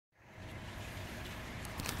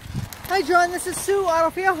Hi John, this is Sue,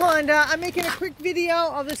 Odyssey Honda. I'm making a quick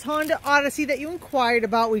video of this Honda Odyssey that you inquired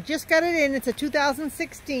about. We just got it in. It's a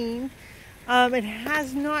 2016. It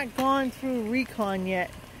has not gone through recon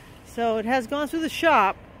yet. So it has gone through the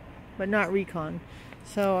shop, but not recon.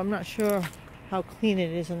 So I'm not sure how clean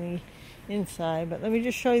it is on the inside, but let me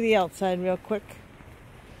just show you the outside real quick.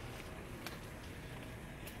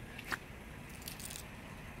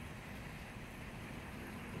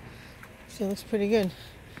 So it looks pretty good,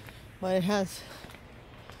 but it has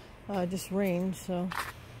just rained, so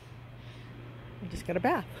I just got a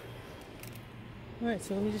bath. Alright,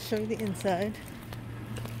 so let me just show you the inside.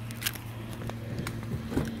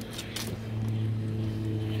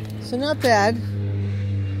 So not bad.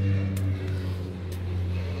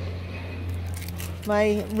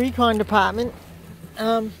 My recon department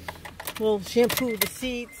will shampoo the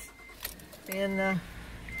seats and the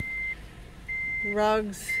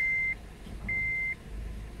rugs.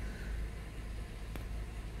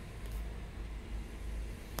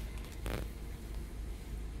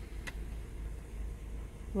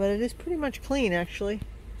 But it is pretty much clean, actually.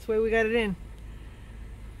 That's the way we got it in.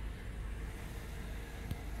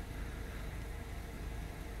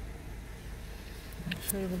 I'll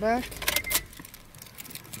show you the back.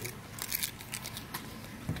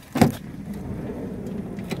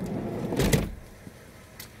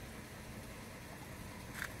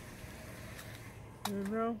 There we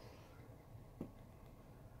go.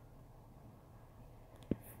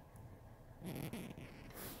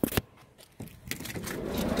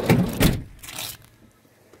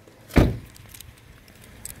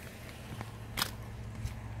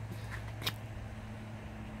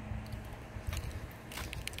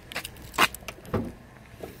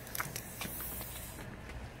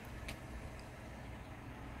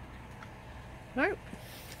 Alright, if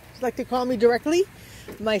you'd like to call me directly,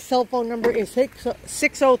 my cell phone number is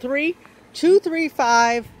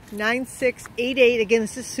 603-235-9688. Again,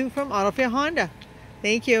 this is Sue from Odyssey Honda.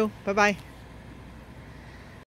 Thank you. Bye-bye.